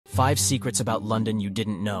5 secrets about London you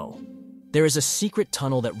didn't know. There is a secret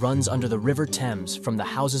tunnel that runs under the River Thames from the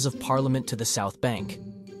Houses of Parliament to the South Bank.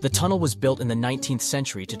 The tunnel was built in the 19th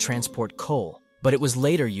century to transport coal, but it was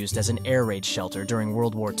later used as an air raid shelter during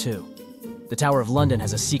World War II. The Tower of London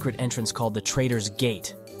has a secret entrance called the Traitor's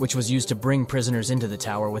Gate, which was used to bring prisoners into the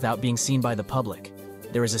tower without being seen by the public.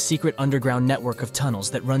 There is a secret underground network of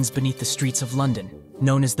tunnels that runs beneath the streets of London,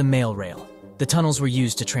 known as the Mail Rail. The tunnels were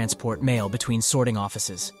used to transport mail between sorting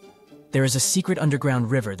offices. There is a secret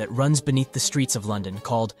underground river that runs beneath the streets of London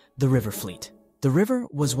called the River Fleet. The river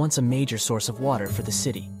was once a major source of water for the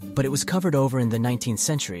city, but it was covered over in the 19th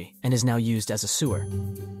century and is now used as a sewer.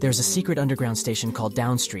 There's a secret underground station called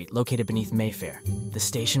Down Street located beneath Mayfair. The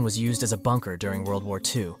station was used as a bunker during World War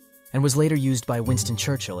II and was later used by Winston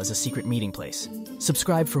Churchill as a secret meeting place.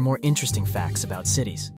 Subscribe for more interesting facts about cities.